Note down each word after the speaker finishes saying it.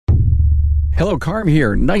Hello, Carm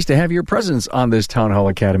here. Nice to have your presence on this Town Hall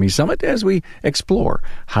Academy Summit as we explore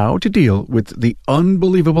how to deal with the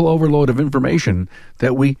unbelievable overload of information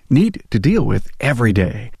that we need to deal with every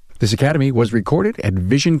day. This academy was recorded at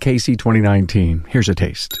Vision KC 2019. Here's a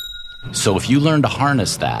taste. So if you learn to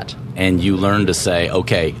harness that and you learn to say,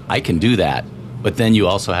 okay, I can do that, but then you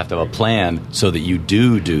also have to have a plan so that you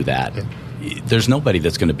do that, there's nobody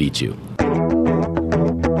that's going to beat you.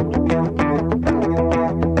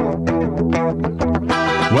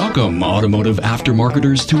 Welcome, automotive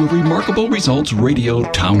aftermarketers, to a Remarkable Results Radio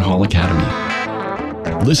Town Hall Academy.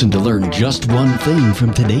 Listen to learn just one thing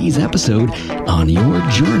from today's episode on your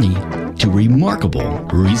journey to remarkable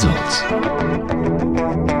results.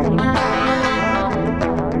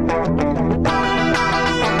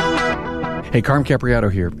 Hey, Carm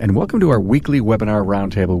Capriato here, and welcome to our weekly webinar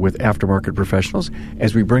roundtable with aftermarket professionals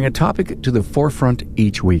as we bring a topic to the forefront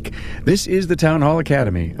each week. This is the Town Hall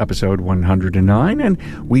Academy, episode 109,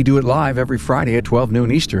 and we do it live every Friday at 12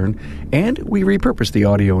 noon Eastern, and we repurpose the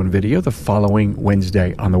audio and video the following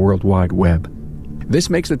Wednesday on the World Wide Web. This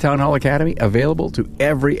makes the Town Hall Academy available to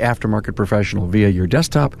every aftermarket professional via your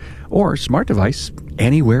desktop or smart device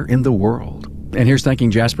anywhere in the world. And here's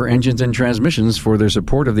thanking Jasper Engines and Transmissions for their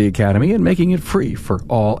support of the Academy and making it free for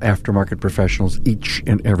all aftermarket professionals each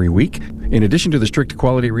and every week. In addition to the strict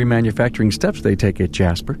quality remanufacturing steps they take at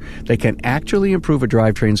Jasper, they can actually improve a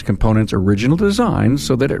drivetrain's component's original design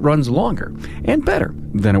so that it runs longer and better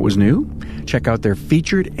than it was new. Check out their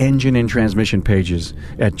featured engine and transmission pages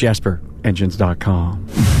at jasperengines.com.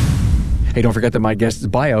 Hey, don't forget that my guests'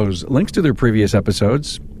 bios, links to their previous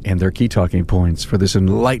episodes, and their key talking points for this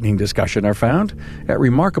enlightening discussion are found at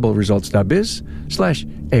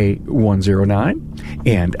remarkableresults.biz/A109.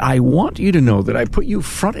 And I want you to know that I put you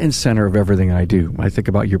front and center of everything I do. I think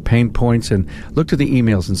about your pain points and look to the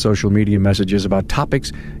emails and social media messages about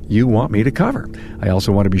topics you want me to cover. I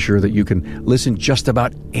also want to be sure that you can listen just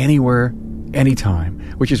about anywhere, anytime,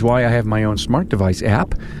 which is why I have my own smart device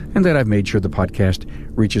app and that I've made sure the podcast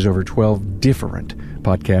reaches over 12 different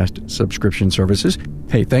podcast subscription services.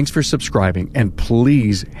 Hey, thanks for subscribing, and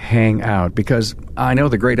please hang out because I know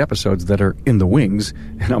the great episodes that are in the wings,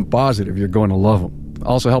 and I'm positive you're going to love them.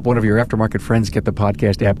 Also help one of your aftermarket friends get the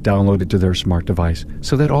podcast app downloaded to their smart device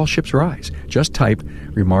so that all ships rise. Just type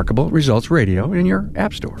Remarkable Results Radio in your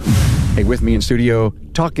app store. Hey, with me in studio,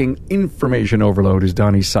 talking information overload is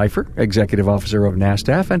Donnie Cipher, Executive Officer of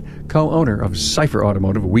NASTAF and co-owner of Cipher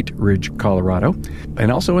Automotive, Wheat Ridge, Colorado.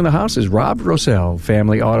 And also in the house is Rob Rosell,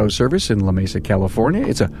 Family Auto Service in La Mesa, California.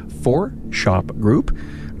 It's a 4-shop group.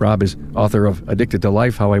 Rob is author of Addicted to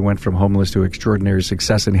Life, How I Went from Homeless to Extraordinary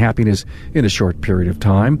Success and Happiness in a Short Period of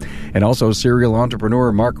Time. And also serial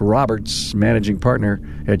entrepreneur Mark Roberts, managing partner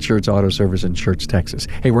at Schertz Auto Service in Schertz, Texas.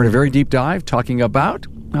 Hey, we're in a very deep dive talking about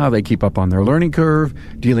how they keep up on their learning curve,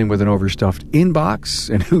 dealing with an overstuffed inbox,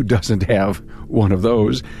 and who doesn't have one of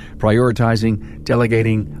those, prioritizing,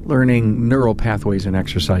 delegating, learning neural pathways and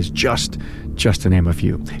exercise, just to name a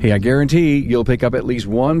few. Hey, I guarantee you'll pick up at least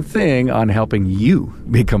one thing on helping you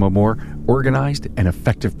become a more organized and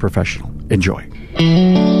effective professional. Enjoy.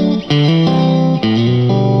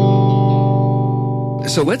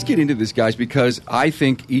 So let's get into this, guys, because I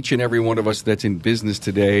think each and every one of us that's in business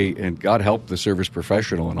today, and God help the service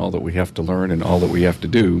professional and all that we have to learn and all that we have to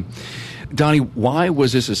do. Donnie, why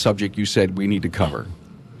was this a subject you said we need to cover?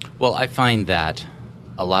 Well, I find that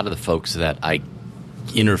a lot of the folks that I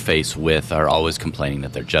interface with are always complaining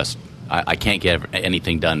that they're just, I can't get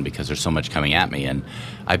anything done because there's so much coming at me. And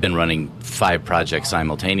I've been running 5 projects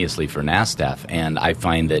simultaneously for NASTAF, and I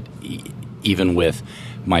find that even with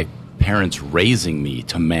my parents raising me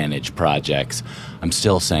to manage projects, I'm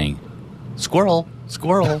still saying, squirrel,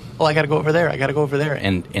 oh, I got to go over there.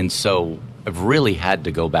 And so I've really had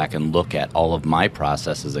to go back and look at all of my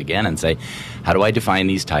processes again and say, how do I define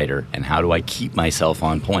these tighter and how do I keep myself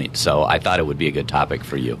on point? So I thought it would be a good topic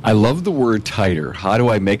for you. I love the word tighter. How do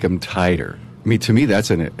I make them tighter? I mean, to me, that's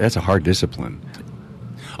a hard discipline.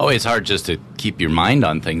 Oh, it's hard just to keep your mind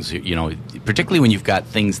on things, you know, particularly when you've got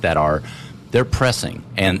things that they're pressing,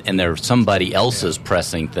 and they're somebody else's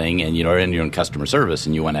pressing thing, and you're in customer service,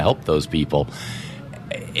 and you want to help those people,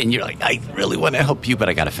 and you're like, I really want to help you, but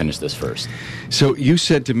I got to finish this first. So you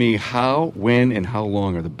said to me, how, when, and how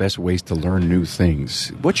long are the best ways to learn new things?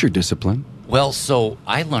 What's your discipline? Well, so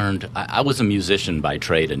I learned, I was a musician by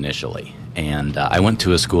trade initially, and I went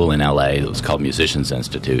to a school in L.A. that was called Musicians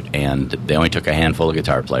Institute, and they only took a handful of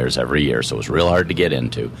guitar players every year, so it was real hard to get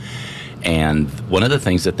into. And one of the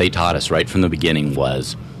things that they taught us right from the beginning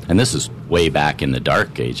was, and this is way back in the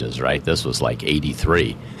dark ages, right? This was like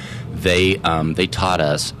 83. They taught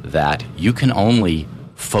us that you can only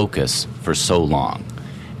focus for so long.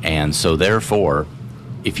 And so therefore,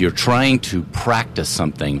 if you're trying to practice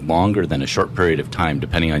something longer than a short period of time,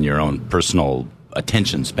 depending on your own personal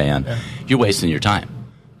attention span, you're wasting your time.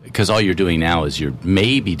 Because all you're doing now is you're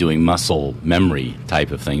maybe doing muscle memory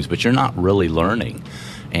type of things, but you're not really learning.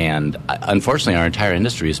 And unfortunately, our entire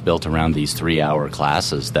industry is built around these 3-hour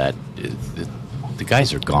classes that the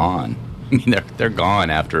guys are gone. I mean, they're gone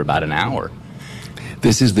after about an hour.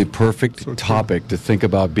 This is the perfect topic to think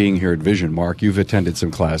about being here at Vision. Mark, you've attended some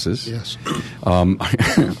classes. Yes.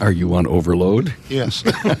 Are you on overload? Yes.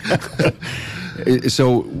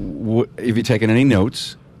 So, have you taken any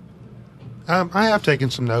notes? I have taken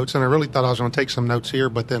some notes, and I really thought I was going to take some notes here,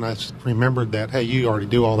 but then I remembered that, hey, you already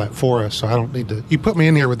do all that for us, so I don't need to. You put me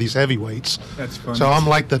in here with these heavyweights. That's funny. So I'm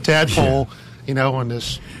like the tadpole, on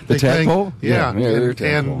this The big thing. tadpole? Yeah. they're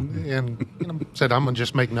tadpole. And said, I'm going to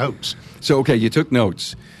just make notes. So, okay, you took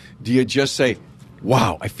notes. Do you just say,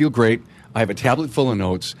 wow, I feel great. I have a tablet full of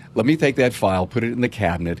notes. Let me take that file, put it in the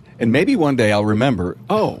cabinet, and maybe one day I'll remember,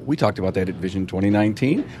 oh, we talked about that at Vision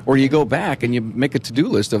 2019? Or you go back and you make a to-do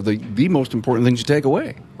list of the most important things you take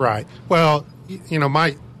away. Right. Well,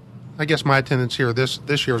 I guess my attendance here this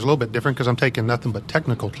year is a little bit different because I'm taking nothing but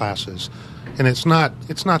technical classes. And it's not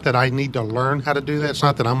that I need to learn how to do that. It's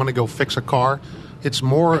not that I'm going to go fix a car. It's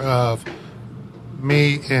more of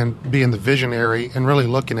me and being the visionary and really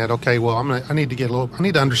looking at, okay, well, I need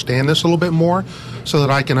to understand this a little bit more so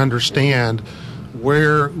that I can understand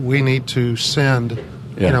where we need to send,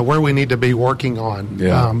 where we need to be working on,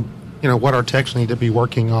 what our techs need to be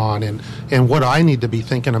working on and what I need to be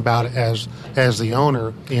thinking about as the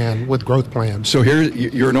owner and with growth plans. So here,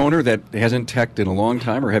 you're an owner that hasn't teched in a long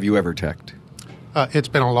time, or have you ever teched? It's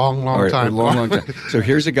been a long time. A long time. So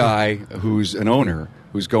here's a guy who's an owner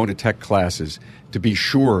who's going to tech classes to be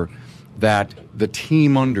sure that the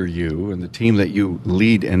team under you and the team that you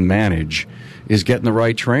lead and manage is getting the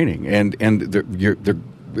right training. And they're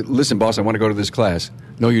listen, boss, I want to go to this class.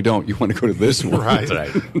 No, you don't. You want to go to this one.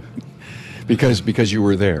 Right. because you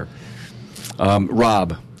were there.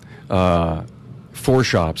 Rob, 4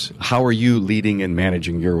 shops, how are you leading and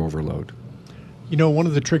managing your overload? One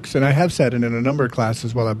of the tricks, and I have said it in a number of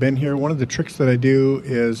classes while I've been here, one of the tricks that I do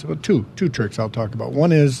is, two tricks I'll talk about.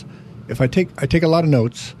 One is if I take a lot of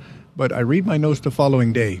notes, but I read my notes the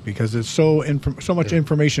following day because it's so much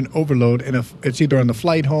information overload, and if it's either on the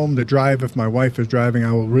flight home, the drive, if my wife is driving,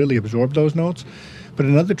 I will really absorb those notes. But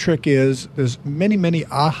another trick is there's many, many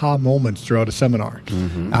aha moments throughout a seminar.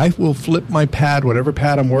 Mm-hmm. I will flip my pad, whatever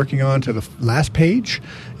pad I'm working on, to the last page,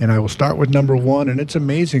 and I will start with number 1. And it's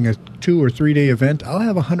amazing, a 2 or 3 day event, I'll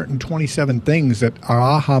have 127 things that are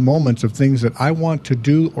aha moments of things that I want to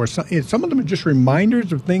do, or some of them are just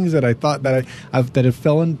reminders of things that I thought that have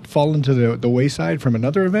fallen to the wayside from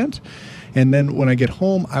another event. And then when I get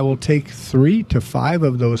home, I will take 3 to 5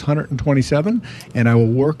 of those 127, and I will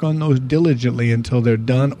work on those diligently until they're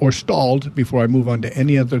done or stalled before I move on to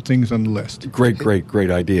any other things on the list. Great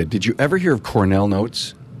idea. Did you ever hear of Cornell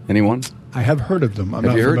Notes? Anyone? I have heard of them. I'm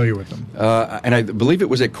not familiar with them. And I believe it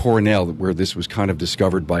was at Cornell where this was kind of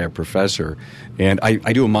discovered by a professor. And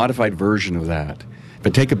I do a modified version of that.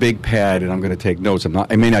 But take a big pad, and I'm going to take notes.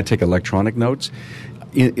 I may not take electronic notes.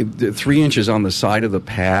 3 inches on the side of the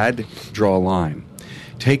pad, draw a line.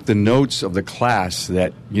 Take the notes of the class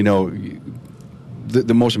that,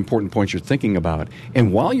 the most important points you're thinking about.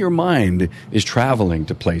 And while your mind is traveling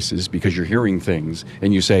to places because you're hearing things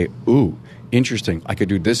and you say, ooh, interesting, I could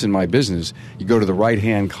do this in my business, you go to the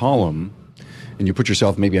right-hand column and you put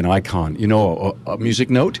yourself maybe an icon. A music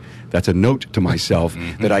note? That's a note to myself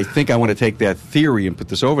that I think I want to take that theory and put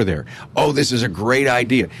this over there. Oh, this is a great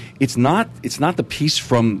idea. It's not the piece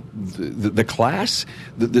from the class,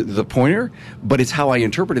 the pointer, but it's how I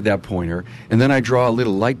interpreted that pointer, and then I draw a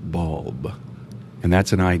little light bulb, and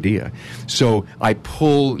that's an idea. So I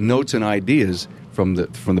pull notes and ideas from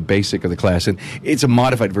the basic of the class, and it's a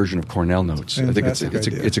modified version of Cornell Notes. Fantastic. I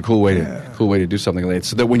think it's a cool way to do something like that.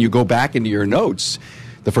 So that when you go back into your notes,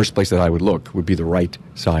 the first place that I would look would be the right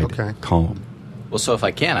side column. Well, so if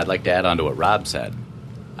I can, I'd like to add on to what Rob said.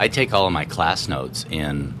 I take all of my class notes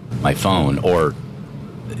in my phone or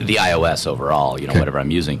the iOS overall, whatever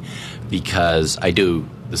I'm using, because I do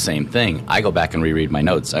the same thing. I go back and reread my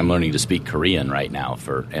notes. I'm learning to speak Korean right now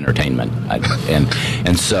for entertainment.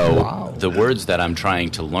 And so the words that I'm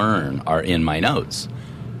trying to learn are in my notes.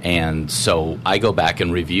 And so I go back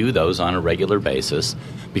and review those on a regular basis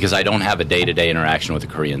because I don't have a day-to-day interaction with a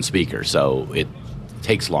Korean speaker, so it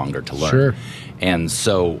takes longer to learn. Sure. And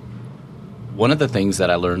so one of the things that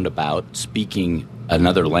I learned about speaking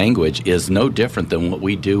another language is no different than what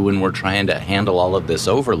we do when we're trying to handle all of this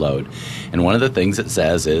overload. And one of the things it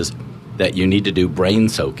says is that you need to do brain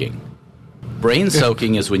soaking. Brain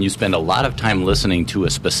soaking is when you spend a lot of time listening to a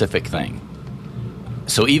specific thing.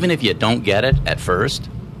 So even if you don't get it at first,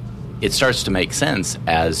 it starts to make sense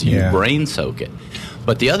as you brain soak it.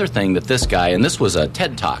 But the other thing that this guy, and this was a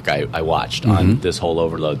TED Talk I watched on this whole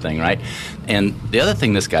overload thing, right? And the other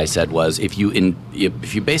thing this guy said was if you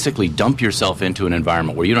basically dump yourself into an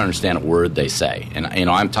environment where you don't understand a word they say, and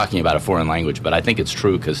I'm talking about a foreign language, but I think it's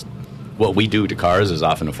true because what we do to cars is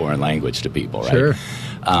often a foreign language to people, right? Sure.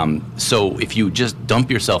 So if you just dump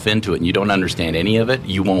yourself into it and you don't understand any of it,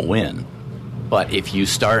 you won't win. But if you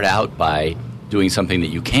start out by doing something that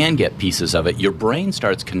you can get pieces of it, your brain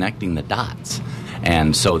starts connecting the dots.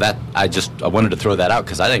 And so that I wanted to throw that out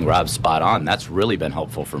because I think Rob's spot on. That's really been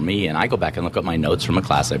helpful for me. And I go back and look at my notes from a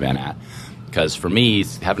class I've been at because for me,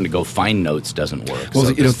 having to go find notes doesn't work.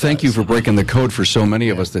 Well, so thank you for breaking the code for so many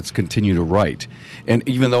of us that continue to write. And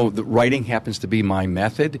even though the writing happens to be my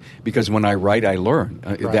method, because when I write, I learn.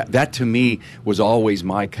 That to me was always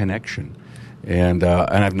my connection. And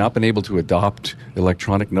I've not been able to adopt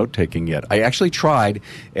electronic note-taking yet. I actually tried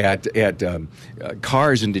at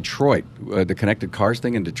Cars in Detroit, the connected cars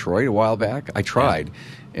thing in Detroit a while back. I tried,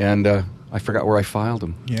 and I forgot where I filed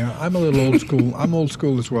them. Yeah, I'm a little old school. I'm old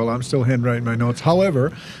school as well. I'm still handwriting my notes.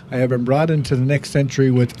 However, I have been brought into the next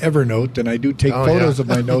century with Evernote, and I do take photos of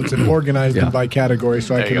my notes and organize them by category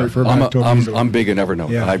so I can refer back to them easily. I'm big in Evernote.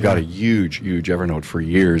 Yeah, I've got a huge Evernote for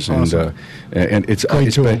years, awesome. and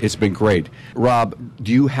it's been great. Rob,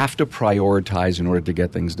 do you have to prioritize in order to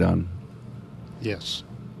get things done? Yes.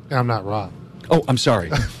 I'm not Rob. Oh, I'm sorry.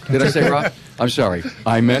 Did I say Rob? I'm sorry.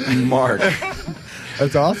 I meant Mark.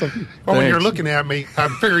 That's awesome. Well, when you're looking at me, I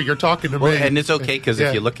figure you're talking to me. And it's okay because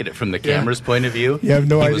if you look at it from the camera's point of view, you have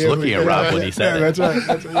no idea. He was looking at Rob when he said it.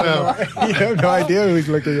 That's right. You have no idea who he's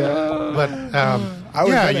looking at. But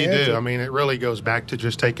you do. I mean, it really goes back to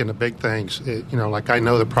just taking the big things. Like I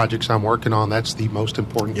know the projects I'm working on. That's the most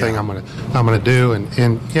important thing I'm gonna do.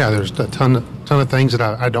 And there's a ton of things that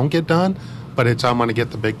I don't get done, but I'm gonna get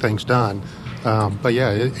the big things done.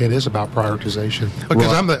 It is about prioritization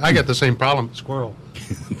because I got the same problem with Squirrel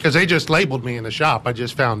because they just labeled me in the shop. I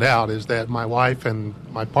just found out is that my wife and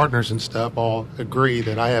my partners and stuff all agree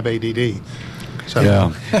that I have ADD. So,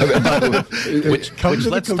 which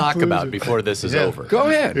let's talk about before this is over. Go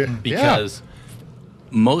ahead. Because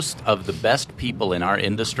most of the best people in our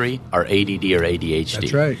industry are ADD or ADHD.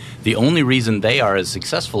 That's right. The only reason they are as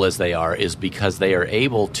successful as they are is because they are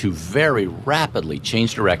able to very rapidly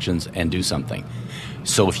change directions and do something.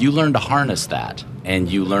 So if you learn to harness that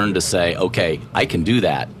and you learn to say, okay, I can do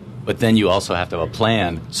that, but then you also have to have a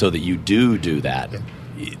plan so that you do that,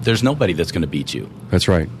 there's nobody that's going to beat you. That's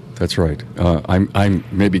right. I'm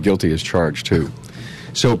maybe guilty as charged, too.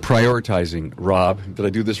 So prioritizing, Rob, did I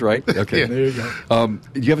do this right? Okay. There you go.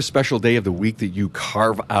 Do you have a special day of the week that you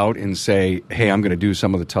carve out and say, hey, I'm going to do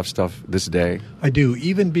some of the tough stuff this day? I do.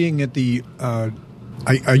 Even being at the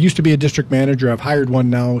I used to be a district manager. I've hired one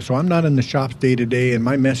now, so I'm not in the shops day to day, and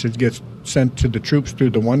my message gets sent to the troops through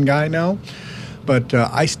the one guy now. But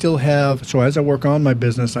I still have, so as I work on my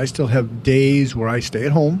business, I still have days where I stay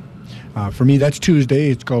at home. For me, that's Tuesday.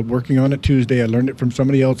 It's called Working on It Tuesday. I learned it from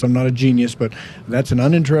somebody else. I'm not a genius, but that's an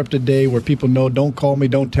uninterrupted day where people know don't call me,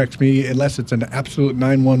 don't text me unless it's an absolute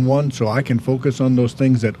 911 so I can focus on those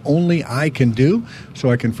things that only I can do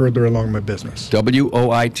so I can further along my business.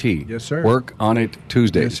 WOIT. Yes, sir. Work on It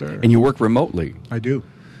Tuesdays. Yes, sir. And you work remotely. I do.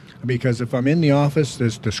 Because if I'm in the office,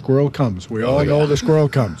 the squirrel comes. We all know the squirrel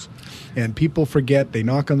comes. And people forget. They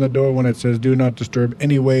knock on the door when it says do not disturb.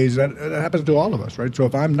 Anyways, that happens to all of us, right? So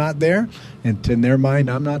if I'm not there, and in their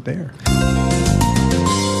mind, I'm not there.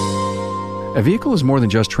 A vehicle is more than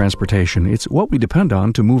just transportation. It's what we depend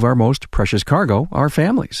on to move our most precious cargo, our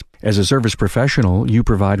families. As a service professional, you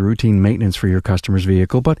provide routine maintenance for your customer's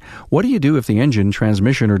vehicle, but what do you do if the engine,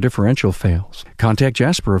 transmission, or differential fails? Contact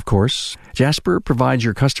Jasper, of course. Jasper provides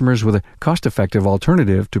your customers with a cost-effective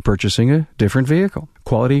alternative to purchasing a different vehicle.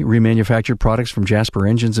 Quality remanufactured products from Jasper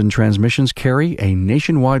Engines and Transmissions carry a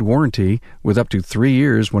nationwide warranty with up to 3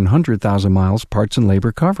 years, 100,000 miles parts and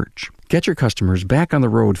labor coverage. Get your customers back on the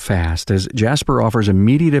road fast as Jasper offers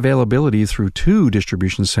immediate availability through 2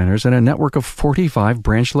 distribution centers and a network of 45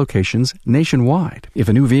 branch locations nationwide. If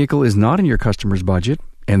a new vehicle is not in your customer's budget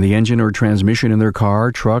and the engine or transmission in their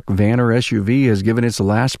car, truck, van, or SUV has given its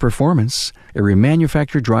last performance, a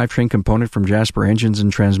remanufactured drivetrain component from Jasper Engines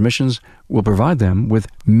and Transmissions will provide them with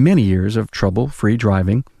many years of trouble-free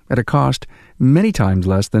driving at a cost many times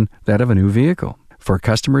less than that of a new vehicle. For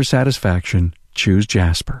customer satisfaction, choose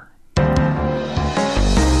Jasper.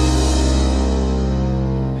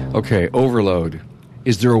 Okay, overload.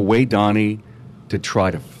 Is there a way, Donnie, to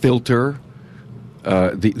try to filter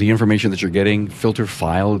the information that you're getting? Filter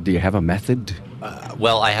file? Do you have a method?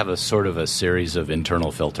 Well, I have a sort of a series of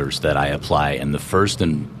internal filters that I apply, and the first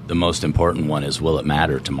and the most important one is, will it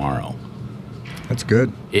matter tomorrow? That's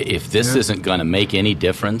good. If this isn't going to make any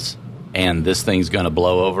difference and this thing's going to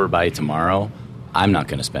blow over by tomorrow, I'm not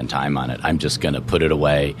going to spend time on it. I'm just going to put it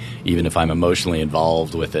away. Even if I'm emotionally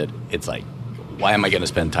involved with it, it's like, why am I going to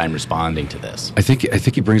spend time responding to this? I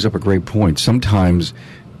think he brings up a great point. Sometimes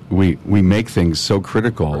we make things so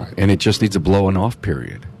critical, and it just needs a blowing off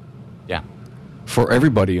period. Yeah. For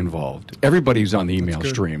everybody involved. Everybody's on the email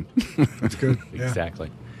stream. That's good. Yeah.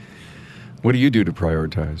 Exactly. What do you do to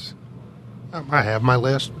prioritize? I have my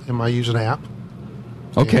list, and I use an app.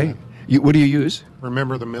 Okay. What do you use?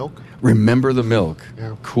 Remember the Milk. Remember the Milk.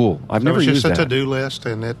 Yeah. Cool. I've never it's used just that. a to-do list,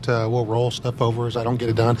 and it will roll stuff over as I don't get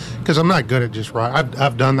it done because I'm not good at just writing.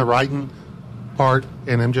 I've done the writing part,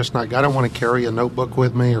 and I'm just not. I don't want to carry a notebook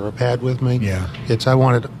with me or a pad with me. Yeah. I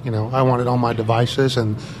want it on my devices,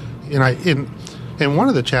 and one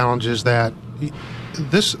of the challenges that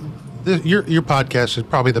your podcast is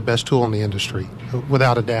probably the best tool in the industry,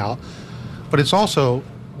 without a doubt, but it's also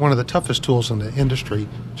one of the toughest tools in the industry,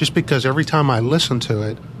 just because every time I listen to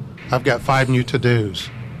it, I've got 5 new to-dos.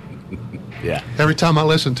 Yeah. Every time I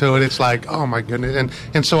listen to it, it's like, oh my goodness.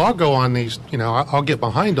 And so I'll go on these, I'll get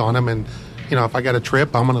behind on them. And, if I got a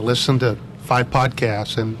trip, I'm going to listen to 5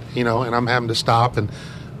 podcasts and I'm having to stop and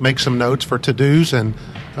make some notes for to-dos. And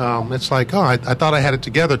it's like, I thought I had it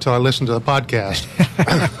together till I listened to the podcast.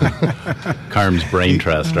 Carm's Brain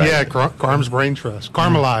Trust, right? Yeah, Carm's Brain Trust.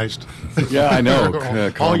 Caramelized. Yeah, I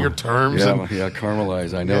know. All your terms. Yeah,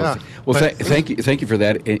 caramelize. I know. Yeah. Well, thank you for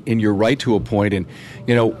that. And you're right to a point. And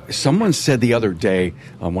someone said the other day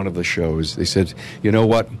on one of the shows, they said, you know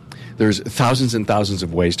what? There's thousands and thousands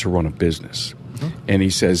of ways to run a business. Mm-hmm. And he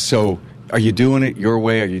says, so are you doing it your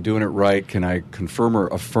way? Are you doing it right? Can I confirm or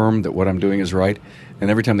affirm that what I'm doing is right? And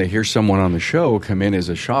every time they hear someone on the show come in as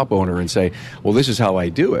a shop owner and say, well, this is how I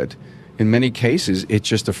do it, in many cases, it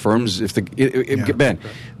just affirms Ben,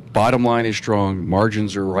 bottom line is strong,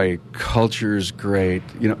 margins are right, culture is great,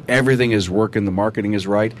 everything is working, the marketing is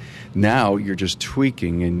right. Now you're just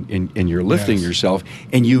tweaking and you're lifting yourself,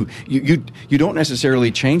 and you don't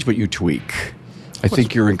necessarily change, but you tweak. I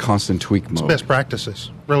think you're in constant tweak mode. Best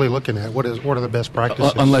practices. Really looking at what are the best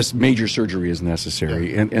practices. Unless major surgery is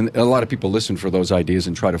necessary. Yeah. And a lot of people listen for those ideas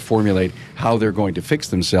and try to formulate how they're going to fix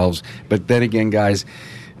themselves. But then again, guys,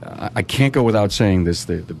 I can't go without saying this.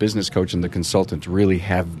 The business coach and the consultant really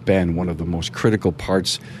have been one of the most critical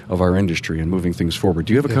parts of our industry in moving things forward.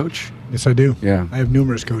 Do you have a coach? Yes, I do. Yeah. I have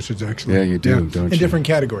numerous coaches, actually. Yeah, you do, don't you? In different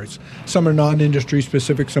categories. Some are non-industry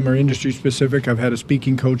specific, some are industry specific. I've had a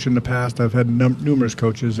speaking coach in the past. I've had numerous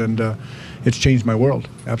coaches, and it's changed my world.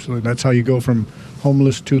 Absolutely. That's how you go from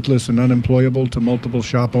homeless, toothless, and unemployable to multiple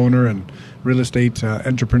shop owner and real estate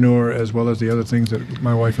entrepreneur, as well as the other things that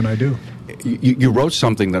my wife and I do. You wrote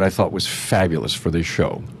something that I thought was fabulous for this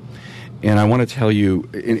show. And I want to tell you,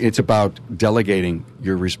 it's about delegating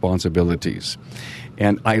your responsibilities.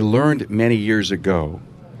 And I learned many years ago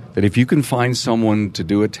that if you can find someone to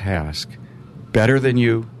do a task better than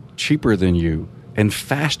you, cheaper than you, and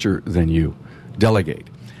faster than you, delegate.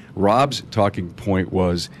 Rob's talking point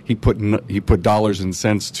was he put dollars and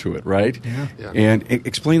cents to it, right? Yeah. And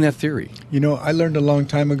explain that theory. I learned a long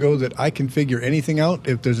time ago that I can figure anything out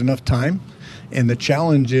if there's enough time. And the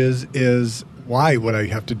challenge is why would I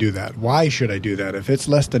have to do that? Why should I do that? If it's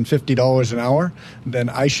less than $50 an hour, then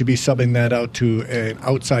I should be subbing that out to an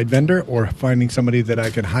outside vendor or finding somebody that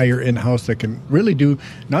I can hire in-house that can really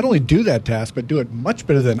not only do that task, but do it much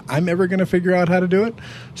better than I'm ever going to figure out how to do it.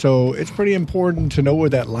 So it's pretty important to know where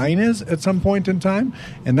that line is at some point in time.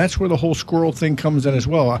 And that's where the whole squirrel thing comes in as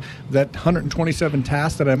well. That 127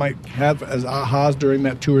 tasks that I might have as ahas during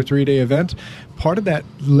that 2 or 3 day event, part of that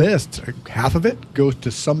list, half of it goes to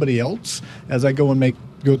somebody else as I go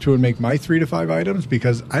through and make my 3 to 5 items,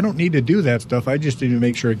 because I don't need to do that stuff. I just need to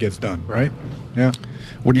make sure it gets done, right? Yeah.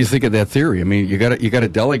 What do you think of that theory? I mean, you got to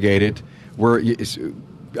delegate it.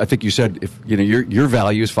 I think you said if your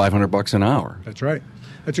value is $500 an hour. That's right.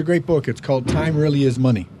 That's a great book. It's called Time Really Is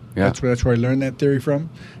Money. Yeah. That's where I learned that theory from.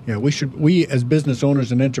 Yeah, we as business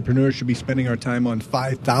owners and entrepreneurs should be spending our time on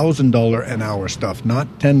 $5,000 an hour stuff, not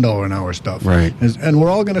 $10 an hour stuff. Right. And we're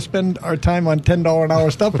all going to spend our time on $10 an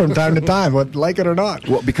hour stuff from time to time, like it or not.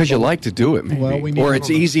 Well, because you like to do it, maybe. Well, or it's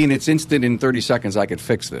easy and it's instant. In 30 seconds, I could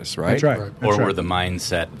fix this, right? That's right. Or we're the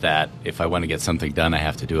mindset that if I want to get something done, I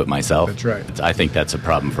have to do it myself. That's right. I think that's a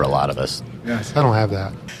problem for a lot of us. Yes. I don't have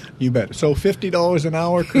that. You bet. So $50 an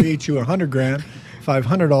hour creates you $100,000.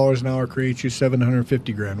 $500 an hour creates you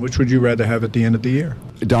 $750,000. Which would you rather have at the end of the year?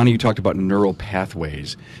 Donnie, you talked about neural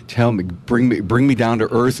pathways. Tell me, bring me down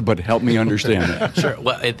to earth, but help me understand that. Sure.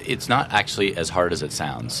 Well, it's not actually as hard as it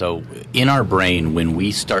sounds. So in our brain, when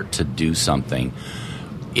we start to do something,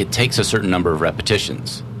 it takes a certain number of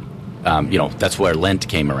repetitions. That's where Lent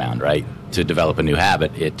came around, right? To develop a new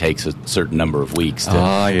habit, it takes a certain number of weeks to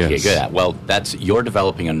get good at. Well, you're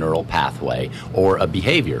developing a neural pathway or a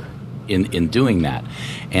behavior in doing that.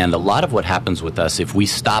 And a lot of what happens with us, if we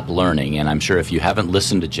stop learning, and I'm sure if you haven't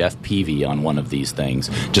listened to Jeff Peavy on one of these things,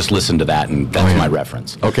 just listen to that, and that's my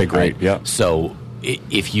reference. Okay, great. Right? Yeah. So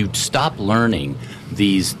if you stop learning,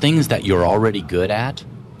 these things that you're already good at,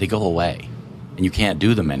 they go away, and you can't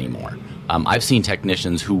do them anymore. I've seen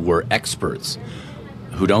technicians who were experts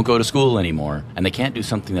who don't go to school anymore, and they can't do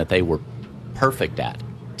something that they were perfect at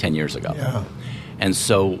 10 years ago. Yeah. And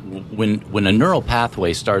so when a neural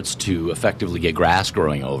pathway starts to effectively get grass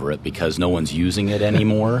growing over it because no one's using it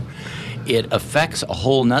anymore, it affects a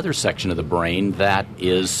whole nother section of the brain that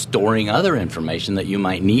is storing other information that you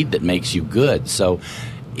might need that makes you good. So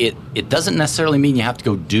it doesn't necessarily mean you have to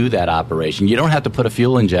go do that operation. You don't have to put a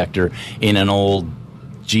fuel injector in an old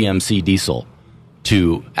GMC diesel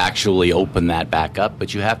to actually open that back up,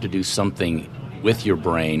 but you have to do something with your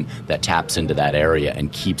brain that taps into that area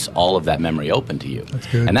and keeps all of that memory open to you. That's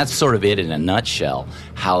good. And that's sort of it in a nutshell,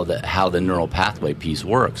 how the neural pathway piece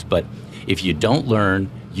works. But if you don't learn,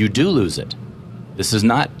 you do lose it. This is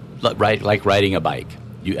not like riding a bike.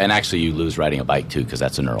 And actually you lose riding a bike too, because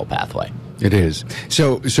that's a neural pathway. It is.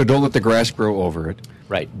 So don't let the grass grow over it.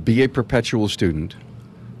 Right. Be a perpetual student.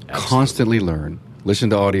 Absolutely. Constantly learn.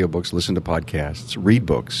 Listen to audiobooks, listen to podcasts, read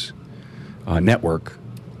books, network.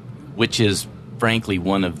 Which is, frankly,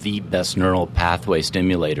 one of the best neural pathway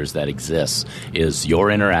stimulators that exists, is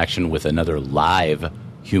your interaction with another live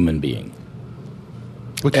human being.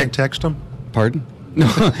 We can't text them? Pardon? No,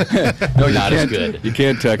 you Not as can't, good. You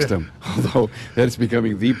can't text them, although that's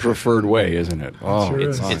becoming the preferred way, isn't it? Oh, Sure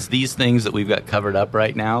is. It's these things that we've got covered up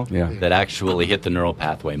right now Yeah. that actually hit the neural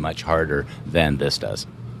pathway much harder than this does.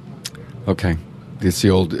 Okay. It's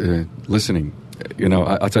the old listening.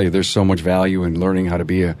 I'll tell you, there's so much value in learning how to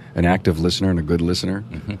be an active listener and a good listener.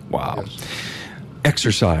 Mm-hmm. Wow. Yes.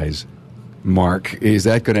 Exercise, Mark, is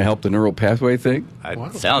that going to help the neural pathway thing?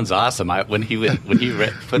 Sounds awesome. When he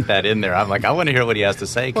put that in there, I'm like, I want to hear what he has to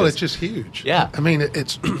say. Well, it's just huge. Yeah. I mean,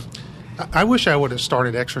 it's. I wish I would have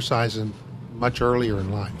started exercising much earlier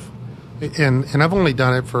in life, and I've only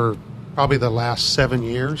done it for probably the last 7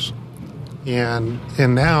 years. And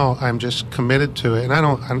now I'm just committed to it. And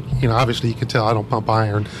obviously you can tell I don't pump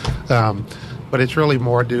iron, but it's really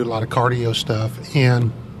more do a lot of cardio stuff,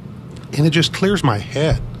 and it just clears my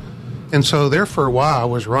head. And so there for a while I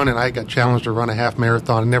was running. I got challenged to run a half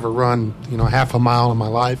marathon. I never run half a mile in my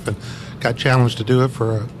life, and got challenged to do it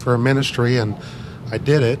for a ministry, and I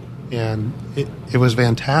did it, and it was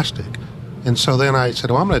fantastic. And so then I said,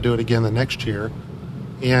 I'm going to do it again the next year.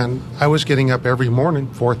 And I was getting up every morning,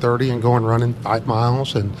 4:30, and going running 5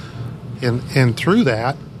 miles. And through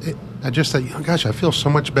that, I just thought, gosh, I feel so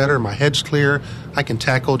much better. My head's clear. I can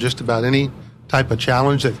tackle just about any type of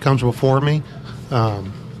challenge that comes before me.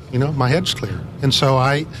 My head's clear. And so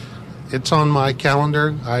it's on my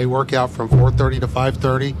calendar. I work out from 4:30 to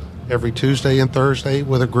 5:30 every Tuesday and Thursday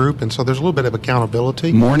with a group. And so there's a little bit of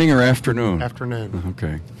accountability. Morning or afternoon? Afternoon.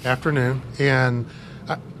 Okay. Afternoon. And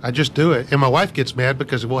I just do it. And my wife gets mad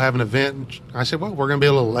because we'll have an event. And I said, well, we're going to be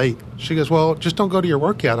a little late. She goes, well, just don't go to your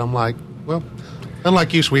workout. I'm like, well,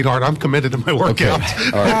 unlike you, sweetheart, I'm committed to my workout.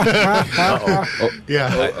 Okay. All right. Yeah.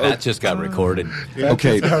 That just got recorded.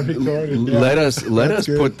 Okay. Yeah. Let us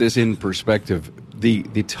good. put this in perspective.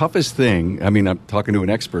 The toughest thing, I'm talking to an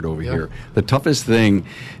expert over here, the toughest thing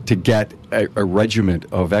to get a regiment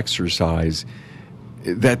of exercise,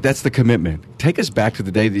 that's the commitment. Take us back to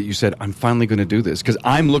the day that you said, I'm finally going to do this, because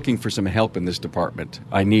I'm looking for some help in this department.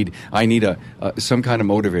 I need some kind of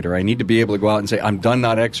motivator. I need to be able to go out and say, I'm done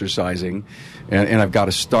not exercising, and I've got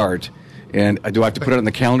to start. And do I have to put it on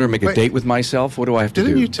the calendar and make a date with myself? What do I have to do?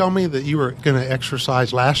 Didn't you tell me that you were going to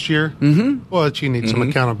exercise last year? Mm-hmm. Well, you need some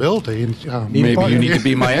accountability. Maybe you need to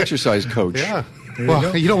be my exercise coach. Yeah.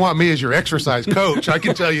 Well, you don't want me as your exercise coach. I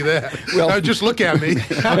can tell you that. Well, just look at me.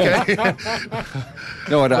 Okay.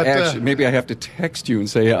 No, actually, maybe I have to text you and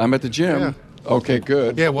say, I'm at the gym. Yeah. Okay,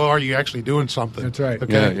 good. Yeah, well, are you actually doing something? That's right.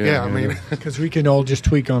 Okay. Yeah, I mean, Because we can all just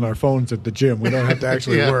tweak on our phones at the gym. We don't have to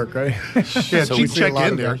actually Yeah. work, right? yeah, So you we see a check lot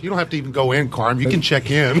in of there. that. You don't have to even go in, Carm. You can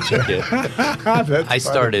check in. That's I funny.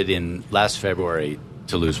 started in last February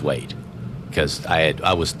to lose weight. because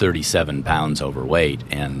I was 37 pounds overweight,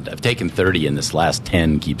 and I've taken 30, and this last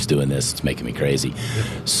 10 keeps doing this. It's making me crazy.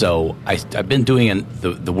 So I've been doing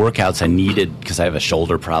the workouts I needed because I have a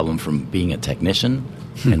shoulder problem from being a technician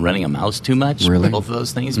and running a mouse too much. Really? Both of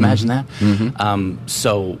those things. Imagine that.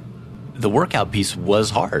 So the workout piece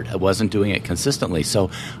was hard. I wasn't doing it consistently.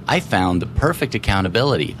 So I found the perfect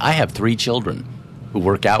accountability. I have 3 children who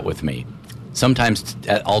work out with me, sometimes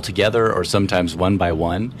all together or sometimes one by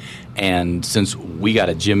one. And since we got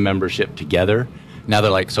a gym membership together, now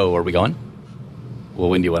they're like, so are we going? Well,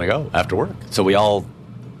 when do you want to go? After work. So we all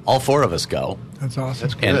 4 of us go. That's awesome.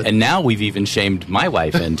 That's good. And now we've even shamed my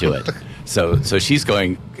wife into it. So she's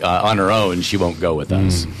going on her own. She won't go with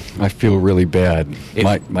us. I feel really bad.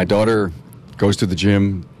 My daughter goes to the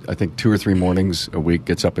gym, I think 2 or 3 mornings a week,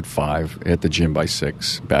 gets up at 5, at the gym by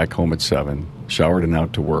 6, back home at 7, showered and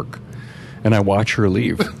out to work. And I watch her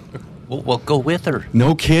leave. Well, go with her.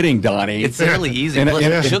 No kidding, Donnie. It's really easy. And- Plus,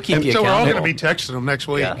 and- she'll keep you So we're all accountable. going to be texting them next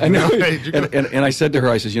week. Yeah. I know. Hey, you're gonna- And I said to her,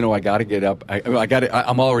 I says, I got to get up.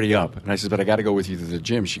 I'm already up. And I said, but I got to go with you to the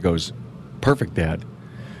gym. She goes, perfect, Dad.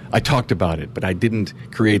 I talked about it, but I didn't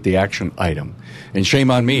create the action item. And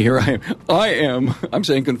shame on me. Here I am. I'm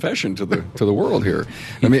saying confession to the world here.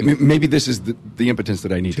 I mean, maybe this is the impotence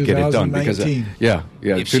that I need to get it done. Because, 2019. yeah.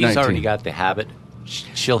 If she's 2019. already got the habit,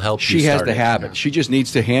 she'll help you She has start the it. habit. She just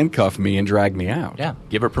needs to handcuff me and drag me out. Yeah,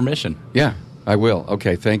 give her permission. Yeah, I will.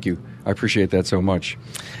 Okay, thank you. I appreciate that so much.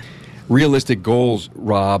 Realistic goals,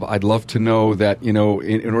 Rob. I'd love to know that, in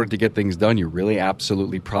order to get things done, you really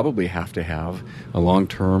absolutely probably have to have a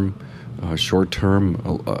long-term,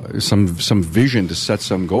 short-term, some vision to set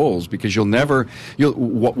some goals, because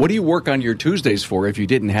what do you work on your Tuesdays for if you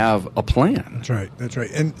didn't have a plan? That's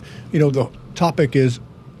right. And, the topic is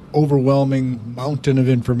overwhelming mountain of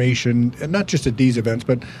information, and not just at these events,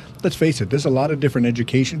 but let's face it, there's a lot of different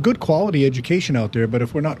education, good quality education out there, but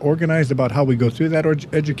if we're not organized about how we go through that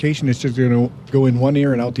education, it's just going to go in one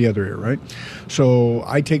ear and out the other ear, right? So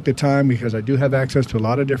I take the time, because I do have access to a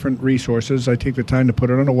lot of different resources, I take the time to put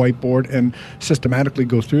it on a whiteboard and systematically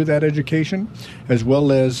go through that education, as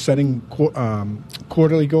well as setting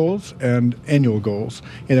quarterly goals and annual goals.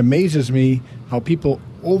 It amazes me how people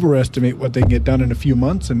overestimate what they can get done in a few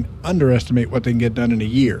months and underestimate what they can get done in a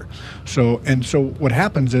year. So what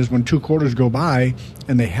happens is when 2 quarters go by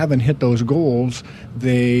and they haven't hit those goals,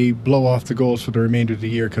 they blow off the goals for the remainder of the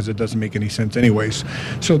year because it doesn't make any sense anyways.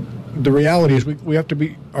 So the reality is we have to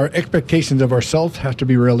be, our expectations of ourselves have to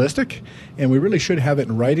be realistic, and we really should have it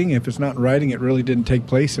in writing. If it's not in writing, it really didn't take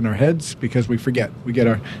place in our heads, because we forget. We get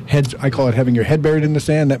our heads, I call it having your head buried in the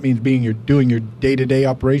sand. That means doing your day-to-day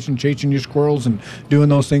operation, chasing your squirrels and doing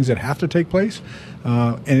those things that have to take place.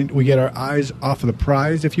 And we get our eyes off of the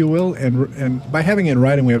prize, if you will, and by having it in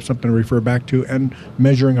writing, we have something to refer back to and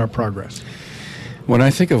measuring our progress. When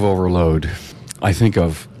I think of overload, I think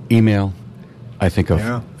of email, I think of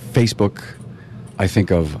Facebook, I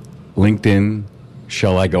think of LinkedIn.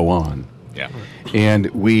 Shall I go on? Yeah. And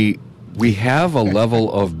we have a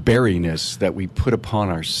level of berryness that we put upon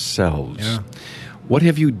ourselves. Yeah. What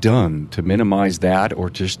have you done to minimize that, or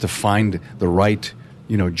just to find the right,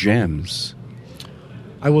 gems?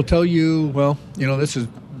 I will tell you, this is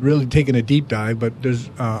really taking a deep dive, but there's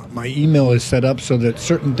my email is set up so that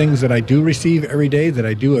certain things that I do receive every day that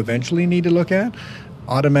I do eventually need to look at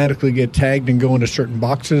automatically get tagged and go into certain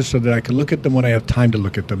boxes so that I can look at them when I have time to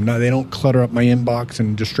look at them. Now, they don't clutter up my inbox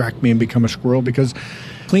and distract me and become a squirrel, because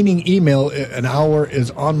cleaning email an hour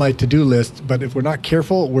is on my to-do list, but if we're not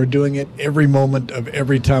careful, we're doing it every moment of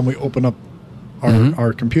every time we open up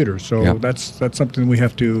our computer. So that's something we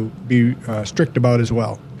have to be strict about as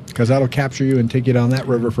well, because that'll capture you and take you down that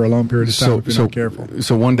river for a long period of time if you're not careful.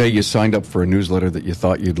 So one day you signed up for a newsletter that you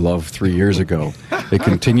thought you'd love 3 years ago. It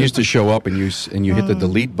continues to show up, and you hit the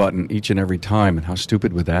delete button each and every time. And how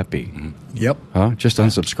stupid would that be? Yep. Huh? Just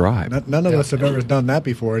unsubscribe. None of us have ever done that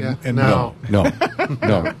before. Yeah. And No. No.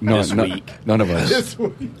 This week. None of us.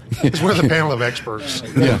 It's we're the panel of experts.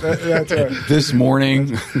 Yeah. That's right. This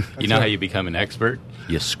morning. You know how you become an expert?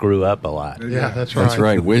 You screw up a lot. Yeah, that's right. That's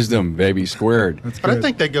right. Wisdom, baby, squared. But I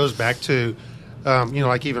think that goes back to,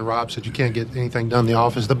 like even Rob said, you can't get anything done in the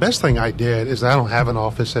office. The best thing I did is I don't have an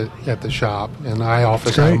office at the shop, and I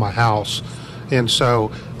office out of my house. And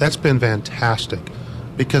so that's been fantastic,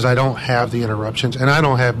 because I don't have the interruptions, and I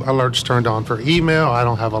don't have alerts turned on for email. I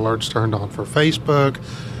don't have alerts turned on for Facebook,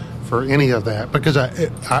 for any of that, because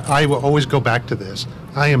I will always go back to this.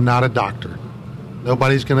 I am not a doctor.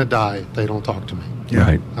 Nobody's going to die if they don't talk to me. Yeah.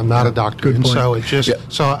 Right. I'm not a doctor. Good and point. so it just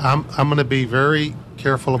so I'm going to be very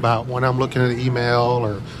careful about when I'm looking at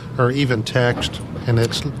email or even text, and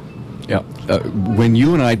Yeah. When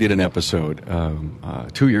you and I did an episode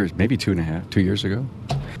 2 years, maybe 2 years ago,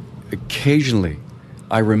 occasionally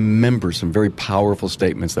I remember some very powerful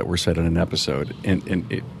statements that were said in an episode,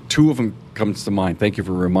 and two of them comes to mind. Thank you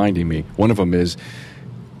for reminding me. One of them is,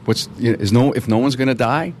 if no one's going to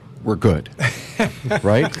die, we're good,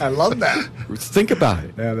 right? I love that. Think about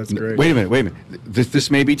it. Yeah, that's great. Wait a minute.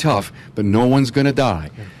 This may be tough, but no one's going to die,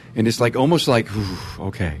 and it's like almost like,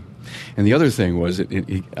 okay. And the other thing was,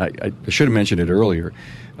 I should have mentioned it earlier.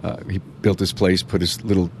 He built this place, put his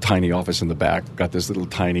little tiny office in the back, got this little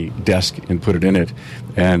tiny desk and put it in it.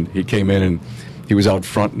 And he came in and he was out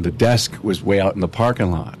front and the desk was way out in the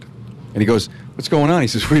parking lot. And he goes, "What's going on?" He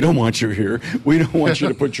says, "We don't want you here. We don't want you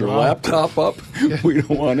to put your laptop up. We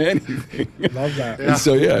don't want anything." Love that. And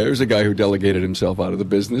so, there's a guy who delegated himself out of the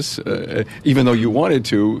business. Even though you wanted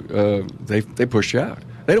to, they pushed you out.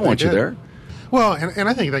 They don't want you there. Well, and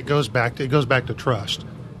I think that goes back to trust.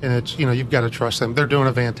 And it's, you've got to trust them. They're doing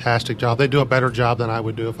a fantastic job. They do a better job than I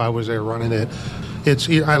would do if I was there running it.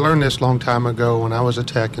 I learned this a long time ago when I was a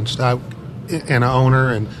tech and an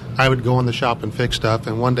owner, and I would go in the shop and fix stuff.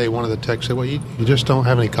 And one day one of the techs said, "Well, you just don't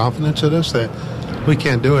have any confidence in us that we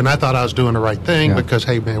can't do it." And I thought I was doing the right thing because,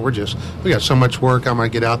 hey, man, we got so much work. I'm going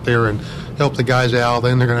to get out there and help the guys out.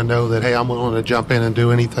 Then they're going to know that, hey, I'm willing to jump in and do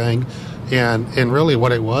anything. And really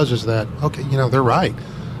what it was is that, okay, they're right.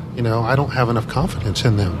 I don't have enough confidence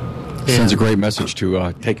in them. Sends a great message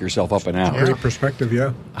to take yourself up and out. Great perspective,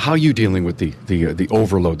 yeah. How are you dealing with the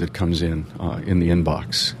overload that comes in the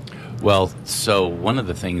inbox? Well, so one of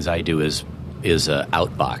the things I do is a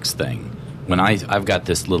outbox thing. When I've got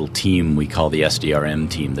this little team we call the SDRM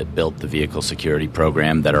team that built the vehicle security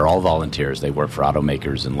program that are all volunteers. They work for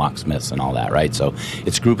automakers and locksmiths and all that, right? So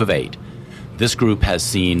it's a group of 8. This group has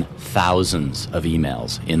seen thousands of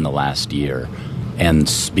emails in the last year.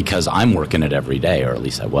 And because I'm working it every day, or at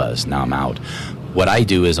least I was, now I'm out, what I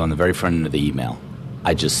do is on the very front end of the email,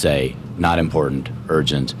 I just say, not important,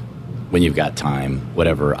 urgent, when you've got time,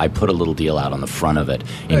 whatever. I put a little deal out on the front of it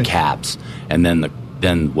in caps, and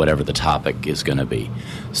then whatever the topic is going to be.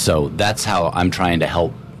 So that's how I'm trying to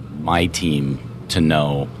help my team to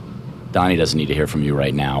know, Donnie doesn't need to hear from you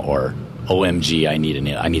right now, or OMG, I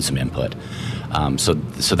need some input. So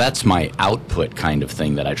that's my output kind of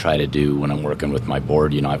thing that I try to do when I'm working with my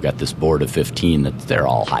board. I've got this board of 15 that they're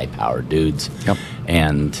all high-powered dudes,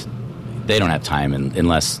 and they don't have time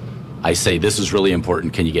unless I say, this is really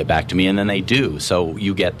important, can you get back to me? And then they do. So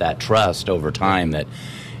you get that trust over time that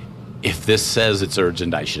if this says it's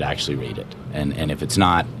urgent, I should actually read it. And if it's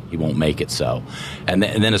not, he won't make it so. And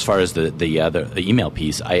then as far as the email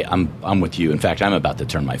piece, I'm with you. In fact, I'm about to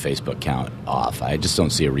turn my Facebook account off. I just don't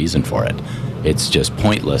see a reason for it. It's just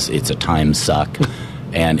pointless. It's a time suck.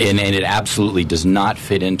 and it absolutely does not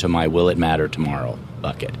fit into my will it matter tomorrow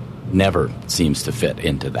bucket. Never seems to fit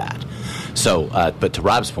into that. So, but to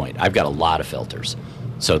Rob's point, I've got a lot of filters.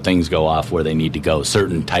 So things go off where they need to go.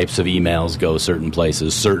 Certain types of emails go certain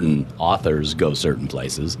places. Certain authors go certain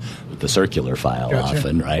places with the circular file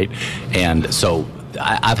often, right? And so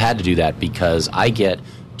I've had to do that because I get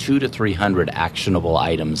 200 to 300 actionable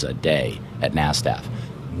items a day at NASTAF,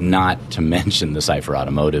 not to mention the Cipher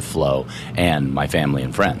Automotive flow and my family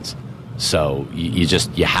and friends. So you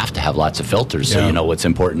have to have lots of filters so you know what's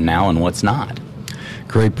important now and what's not.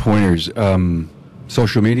 Great pointers.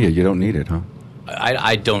 Social media, you don't need it, huh?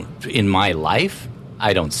 I don't, in my life,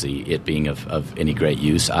 I don't see it being of any great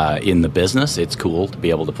use. In the business, it's cool to be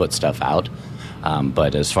able to put stuff out.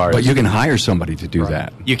 But as far as... But you can hire somebody to do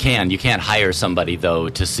that. You can. You can't hire somebody, though,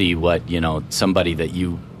 to see what, somebody that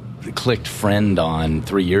you clicked friend on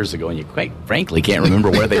 3 years ago and you quite frankly can't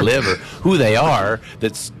remember where they live or who they are,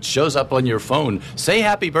 that shows up on your phone. Say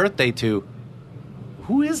happy birthday to...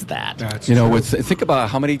 Who is that? Think about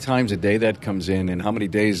how many times a day that comes in and how many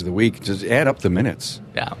days of the week. Just add up the minutes.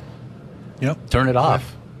 Yeah. Yep. Turn it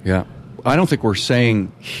off. Yeah. I don't think we're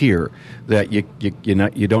saying here that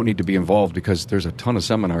you don't need to be involved, because there's a ton of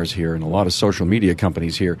seminars here and a lot of social media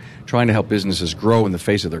companies here trying to help businesses grow in the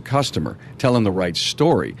face of their customer, telling the right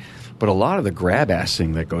story. But a lot of the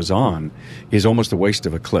grab-assing that goes on is almost a waste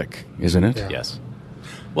of a click, isn't it? Yeah. Yes.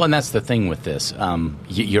 Well, and that's the thing with this.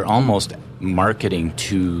 You're almost marketing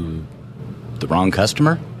to the wrong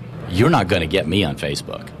customer. You're not going to get me on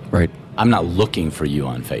Facebook. Right. I'm not looking for you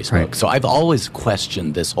on Facebook. Right. So I've always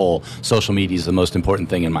questioned this whole social media is the most important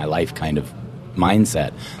thing in my life kind of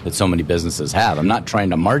mindset that so many businesses have. I'm not trying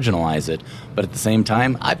to marginalize it, but at the same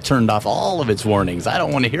time, I've turned off all of its warnings. I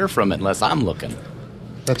don't want to hear from it unless I'm looking.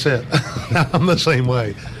 That's it. I'm the same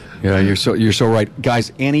way. Yeah, you're so right.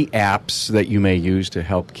 Guys, any apps that you may use to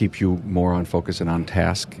help keep you more on focus and on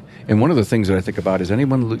task, And one of the things that I think about is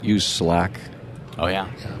anyone use Slack? Oh, yeah.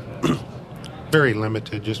 Very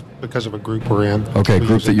limited, just because of a group we're in. Okay, We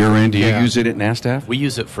group use that it. you're in. Do you Yeah. use it at NASTAF? We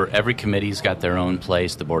use it for every committee's got their own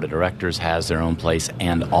place. The board of directors has their own place.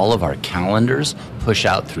 And all of our calendars push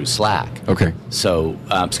out through Slack. Okay. So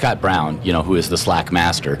Scott Brown, who is the Slack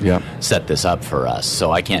master, Yep. set this up for us.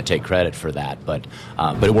 So I can't take credit for that, but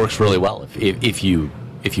it works really well if you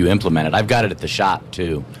implement it. I've got it at the shop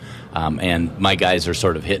too, and my guys are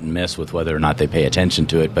sort of hit and miss with whether or not they pay attention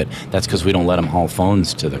to it. But that's because we don't let them haul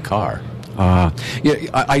phones to the car. Yeah,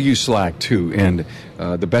 I use Slack too, and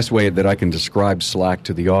the best way that I can describe Slack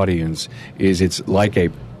to the audience is it's like a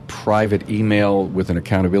private email with an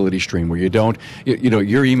accountability stream where you don't,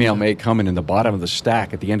 your email may come in the bottom of the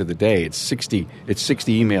stack at the end of the day. It's 60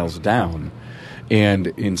 emails down. And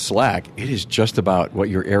in Slack, it is just about what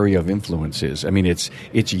your area of influence is. I mean, it's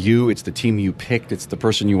you, it's the team you picked, it's the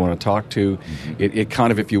person you want to talk to. Mm-hmm. It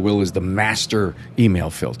kind of, if you will, is the master email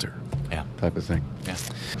filter. Yeah. Type of thing. Yeah.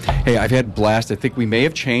 Hey, I've had blast. I think we may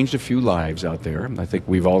have changed a few lives out there. I think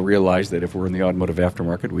we've all realized that if we're in the automotive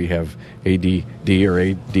aftermarket, we have ADD or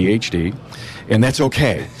ADHD, and that's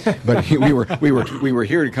okay. But we were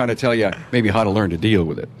here to kind of tell you maybe how to learn to deal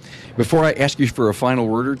with it. Before I ask you for a final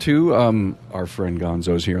word or two, our friend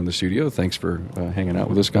Gonzo's here in the studio. Thanks for hanging out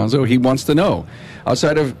with us, Gonzo. He wants to know,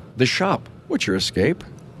 outside of the shop, what's your escape?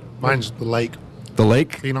 Mine's the lake, The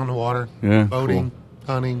lake? being on the water, Yeah, boating,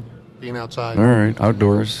 hunting, being outside. All right,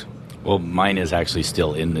 outdoors. Well, mine is actually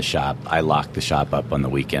still in the shop. I lock the shop up on the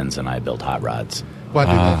weekends, and I build hot rods. Well,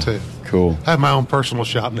 I do that too. Cool. I have my own personal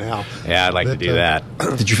shop now. Yeah, I'd like to do that.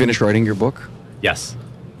 Did you finish writing your book? Yes.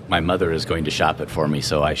 My mother is going to shop it for me,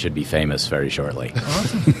 so I should be famous very shortly.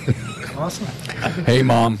 Awesome. Hey,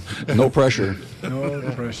 Mom, no pressure. No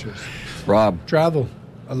pressures. Rob. Travel.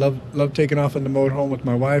 I love taking off on the motorhome with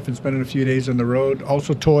my wife and spending a few days on the road.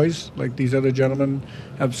 Also toys, like these other gentlemen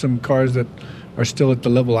have some cars that are still at the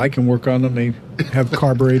level I can work on them. They have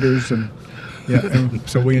carburetors and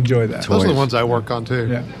so we enjoy that. Those are the Toys. ones I work on too.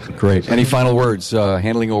 Yeah. Great. Any final words?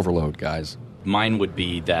 Handling overload, guys. Mine would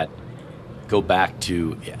be that go back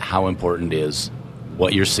to how important is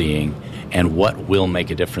what you're seeing and what will make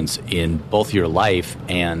a difference in both your life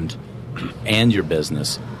and your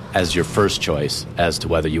business as your first choice as to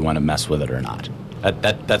whether you want to mess with it or not.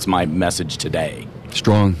 That's my message today.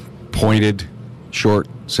 Strong, pointed, short,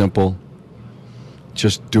 simple.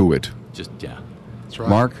 Just do it. That's right.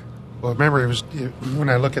 Mark? Well, remember, when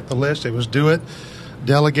I look at the list, it was do it,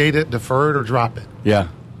 delegate it, defer it, or drop it. Yeah.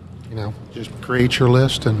 Just create your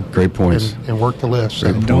list and Great points. and work the list.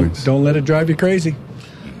 So. Great Don't points. let it drive you crazy.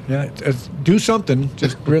 Yeah, do something.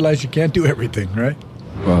 Just realize you can't do everything, right?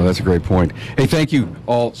 Well, that's a great point. Hey, thank you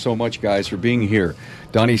all so much, guys, for being here.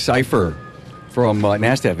 Donnie Cipher from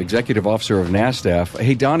NASTAF, Executive Officer of NASTAF.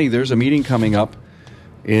 Hey, Donnie, there's a meeting coming up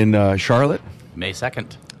in Charlotte, May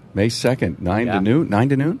 2nd, May 2nd, 9 Yeah. to noon? 9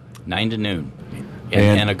 to noon? 9 to noon.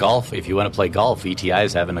 And- And a golf, if you want to play golf, ETI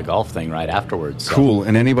is having a golf thing right afterwards. So Cool.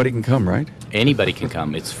 And anybody can come, right? Anybody can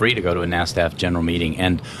come. It's free to go to a NASTAF general meeting.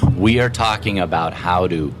 And we are talking about how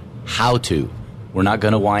to. We're not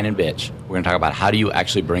going to whine and bitch. We're going to talk about how do you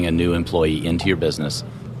actually bring a new employee into your business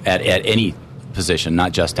at any position,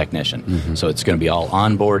 not just technician. Mm-hmm. So it's going to be all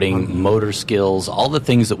onboarding, motor skills, all the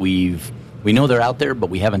things that we know they're out there, but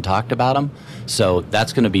we haven't talked about them. So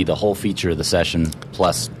that's going to be the whole feature of the session.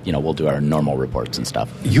 Plus, we'll do our normal reports and stuff.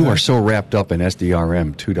 You are so wrapped up in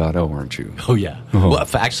SDRM 2.0, aren't you? Oh, yeah. Well,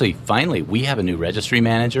 actually, finally, we have a new registry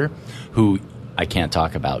manager who I can't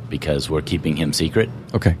talk about because we're keeping him secret.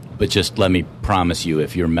 Okay. But just let me promise you,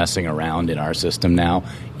 if you're messing around in our system now,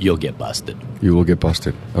 you'll get busted. You will get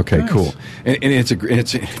busted. Okay, Nice. cool. And it's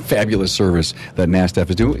a fabulous service that NASTAF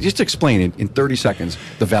is doing. Just explain it in 30 seconds,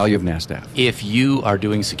 the value of NASTAF. If you are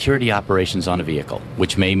doing security operations on a vehicle,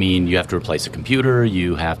 which may mean you have to replace a computer,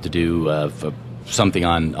 you have to do something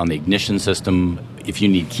on the ignition system, if you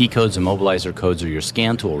need key codes, immobilizer codes, or your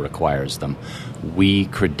scan tool requires them, we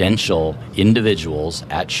credential individuals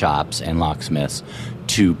at shops and locksmiths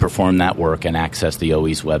to perform that work and access the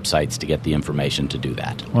OE's websites to get the information to do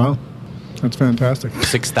that. Wow. That's fantastic.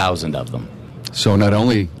 6,000 of them. So not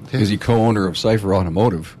only is he co-owner of Cipher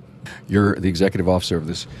Automotive, you're the executive officer of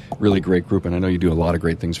this really great group, and I know you do a lot of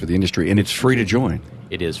great things for the industry, and it's free to join.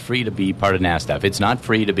 It is free to be part of NASTAF. It's not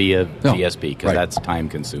free to be a No. GSB because Right. that's time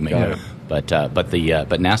consuming. Got it. But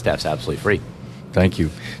NASTAF's absolutely free. Thank you.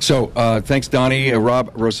 So thanks, Donnie.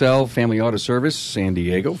 Rob Rosell, Family Auto Service, San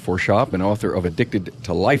Diego, for shop, and author of Addicted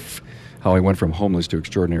to Life, How I Went from Homeless to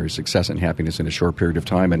Extraordinary Success and Happiness in a Short Period of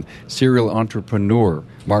Time, and serial entrepreneur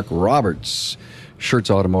Mark Roberts,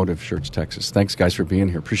 Shirts Automotive, Shirts, Texas. Thanks, guys, for being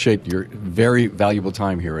here. Appreciate your very valuable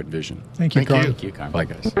time here at Vision. Thank you, Carl. Thank you, Carl. Bye,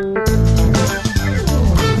 guys.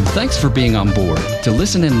 Thanks for being on board to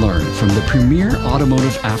listen and learn from the premier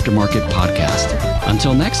automotive aftermarket podcast.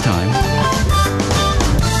 Until next time.